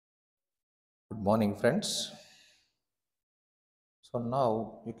Morning, friends. So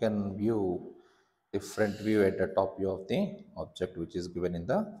now you can view the front view at the top view of the object, which is given in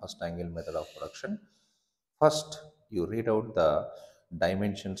the first angle method of production. First, you read out the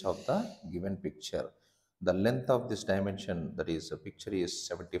dimensions of the given picture. The length of this dimension, that is, the picture is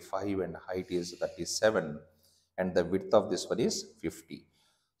 75 and height is 37, and the width of this one is 50.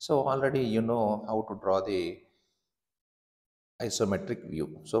 So already you know how to draw the isometric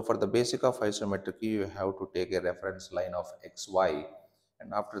view. So for the basic of isometric view, you have to take a reference line of xy,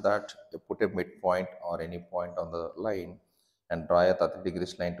 and after that you put a midpoint or any point on the line and draw a 30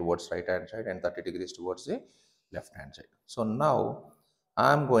 degrees line towards right hand side and 30 degrees towards the left hand side. So now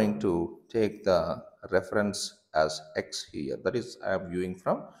I'm going to take the reference as x here, that is I am viewing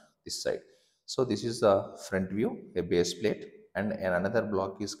from this side. So this is the front view, a base plate, and another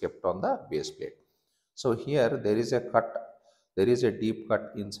block is kept on the base plate. So here there is a cut, there is a deep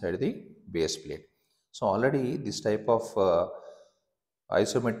cut inside the base plate. So already this type of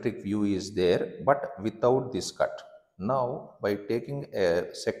isometric view is there, but without this cut. Now by taking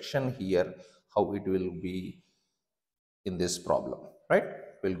a section here, how it will be in this problem, right?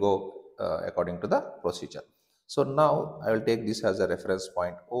 We'll go according to the procedure. So now I will take this as a reference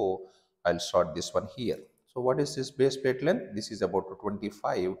point O. I'll start this one here. So what is this base plate length? This is about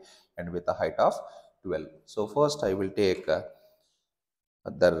 25 and with a height of 12. So first I will take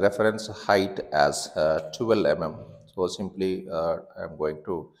the reference height as 12 mm. So simply I'm going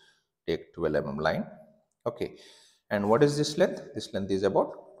to take 12 mm line. Okay, and what is this length? This length is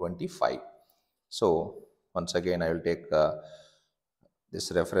about 25. So once again I will take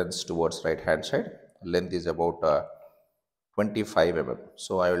this reference towards right hand side. Length is about 25 mm.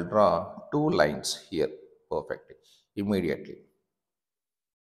 So I will draw two lines here perfectly immediately,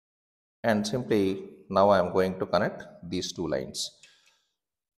 and simply now I am going to connect these two lines.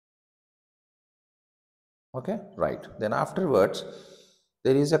 Okay, right. Then afterwards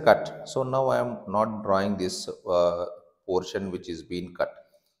there is a cut. So now I am not drawing this portion which is being cut.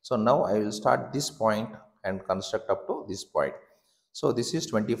 So now I will start this point and construct up to this point. So this is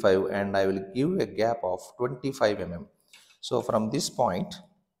 25 and I will give a gap of 25 mm. So from this point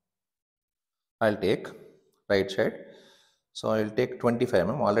I'll take right side. So I will take 25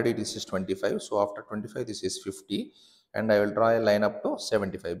 mm. Already this is 25. So after 25 this is 50, and I will draw a line up to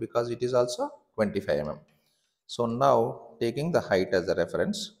 75 because it is also 25 mm. So now taking the height as a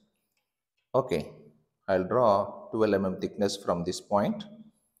reference, okay, I'll draw 12 mm thickness from this point,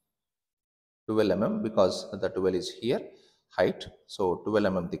 12 mm because the 12 is here, height. So 12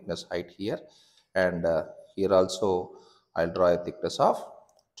 mm thickness height here, and here also I'll draw a thickness of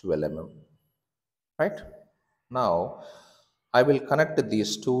 12 mm, right? Now I will connect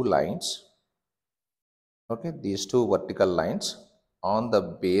these two lines, okay, these two vertical lines on the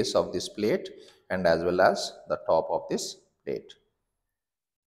base of this plate and as well as the top of this plate.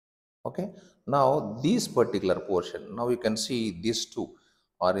 Okay, now this particular portion, now you can see these two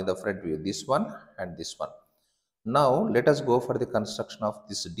are in the front view, this one and this one. Now let us go for the construction of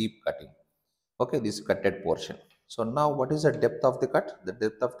this deep cutting. Okay, this cutted portion. So now what is the depth of the cut? The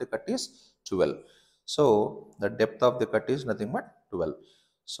depth of the cut is 12. So the depth of the cut is nothing but 12.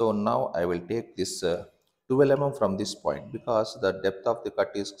 So now I will take this 12 mm from this point because the depth of the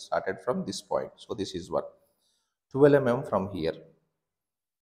cut is started from this point. So this is what 12 mm from here.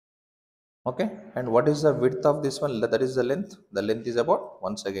 Okay, and what is the width of this one? That is the length. The length is about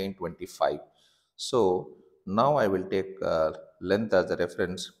once again 25. So now I will take length as a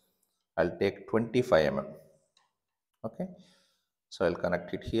reference. I'll take 25 mm. Okay, so I'll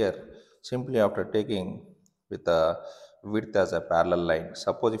connect it here simply after taking with a width as a parallel line.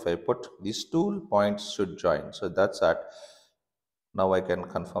 Suppose if I put these two points should join, so that's that. Now I can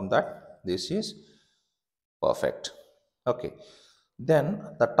confirm that this is perfect. Okay, then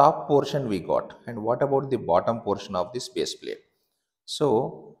the top portion we got, and what about the bottom portion of this base plate?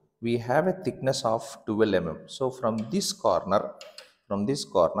 So we have a thickness of 12 mm. So from this corner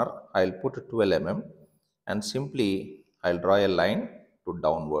I'll put 12 mm, and simply I'll draw a line to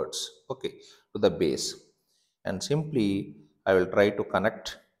downwards, okay, to the base, and simply I will try to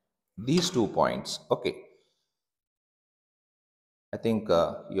connect these 2 points. Okay, I think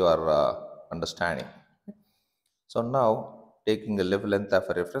you are understanding. So now taking a level length of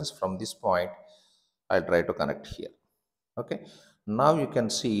a reference from this point, I'll try to connect here. Okay, now you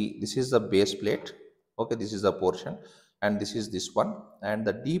can see this is the base plate. Okay, this is the portion, and this is this one, and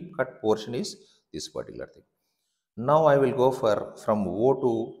the deep cut portion is this particular thing. Now I will go for from O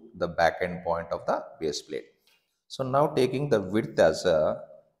to the back end point of the base plate. So now taking the width as a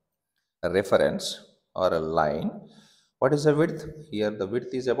reference or a line. What is the width? Here the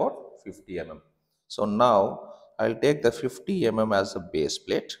width is about 50 mm. So now I'll take the 50 mm as a base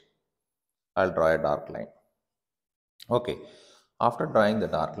plate. I'll draw a dark line. Okay, after drawing the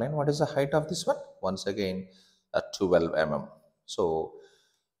dark line, what is the height of this one? Once again, 12 mm. So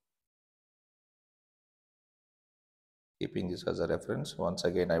keeping this as a reference, once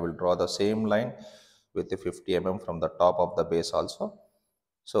again I will draw the same line with the 50 mm from the top of the base also.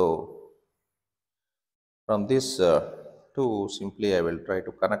 So from this two, simply I will try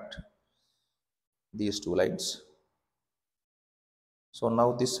to connect these two lines. So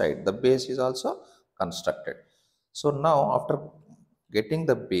now this side, the base is also constructed. So now after getting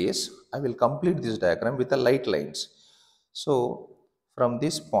the base, I will complete this diagram with the light lines. So from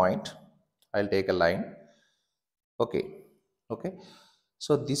this point, I'll take a line. Okay, okay.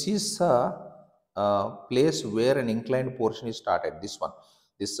 So this is a place where an inclined portion is started. This one,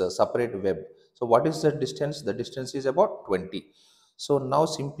 this separate web. So what is the distance? The distance is about 20. So now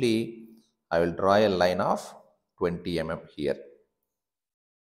simply I will draw a line of 20 mm here.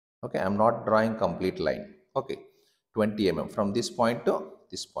 Okay, I'm not drawing complete line. Okay, 20 mm from this point to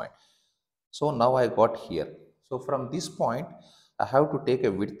this point. So now I got here. So from this point I have to take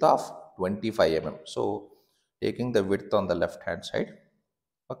a width of 25 mm. So taking the width on the left hand side.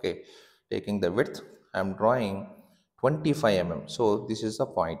 Okay, taking the width, I'm drawing 25 mm. So this is the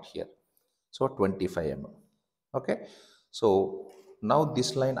point here. So 25 mm. Okay, so now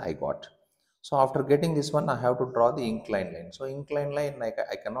this line I got. So after getting this one, I have to draw the inclined line. So inclined line, like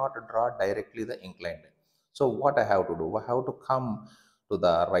I cannot draw directly the inclined line. So what I have to do, I have to come to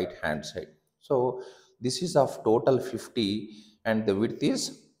the right hand side. So this is of total 50 and the width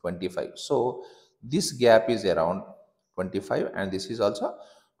is 25. So this gap is around 25 and this is also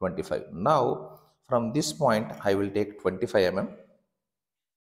 25. Now from this point I will take 25 mm.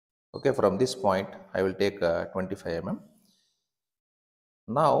 Okay, from this point I will take 25 mm.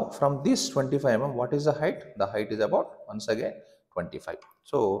 Now from this 25 mm, what is the height? The height is about, once again, 25.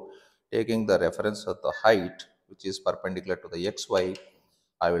 So taking the reference of the height which is perpendicular to the xy,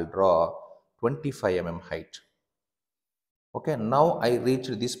 I will draw 25 mm height. Okay, now I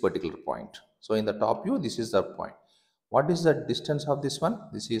reached this particular point. So in the top view, this is the point. What is the distance of this one?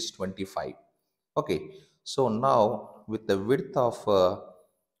 This is 25. Okay, so now with the width of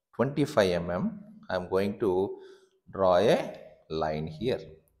 25 mm, I'm going to draw a line here.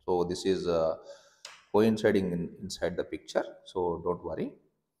 So this is coinciding inside the picture. So don't worry,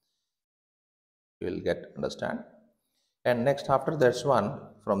 you will get understand. And next after that's one,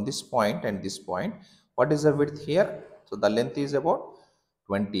 from this point and this point, what is the width here? So the length is about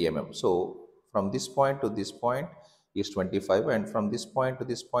 20 mm. So from this point to this point is 25 and from this point to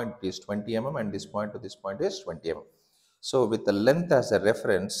this point is 20 mm and this point to this point is 20 mm. So with the length as a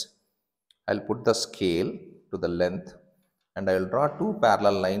reference, I'll put the scale to the length and I will draw two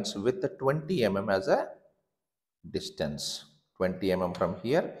parallel lines with the 20 mm as a distance. 20 mm from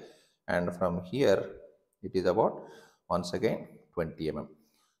here and from here it is about, once again, 20 mm.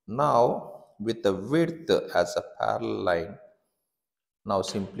 Now with the width as a parallel line, now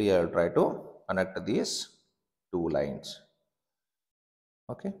simply I will try to connect these two lines.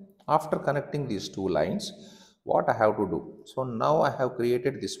 Okay, after connecting these two lines, what I have to do? So now I have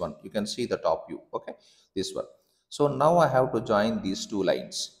created this one, you can see the top view. Okay, this one. So now I have to join these two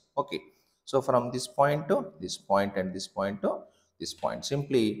lines. Okay, so from this point to this point and this point to this point,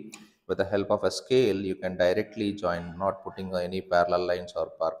 simply with the help of a scale you can directly join, not putting any parallel lines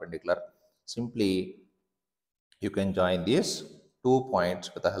or perpendicular. Simply you can join these 2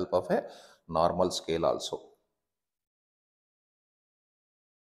 points with the help of a normal scale also.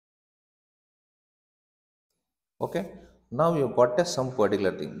 Okay, now you got some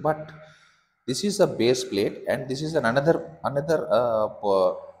particular thing, but this is a base plate and this is another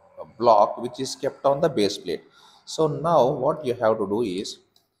block which is kept on the base plate. So now what you have to do is,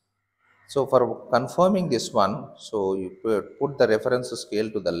 so for confirming this one, so you put the reference scale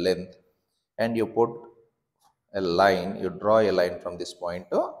to the length and you put a line, you draw a line from this point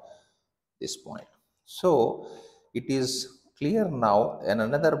to this point. So it is clear now, and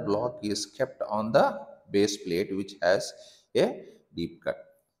another block is kept on the base plate which has a deep cut.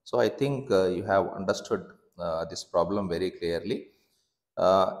 So I think you have understood this problem very clearly.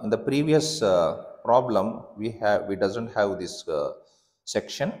 In the previous problem we doesn't have this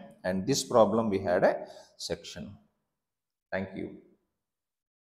section, and this problem we had a section. Thank you.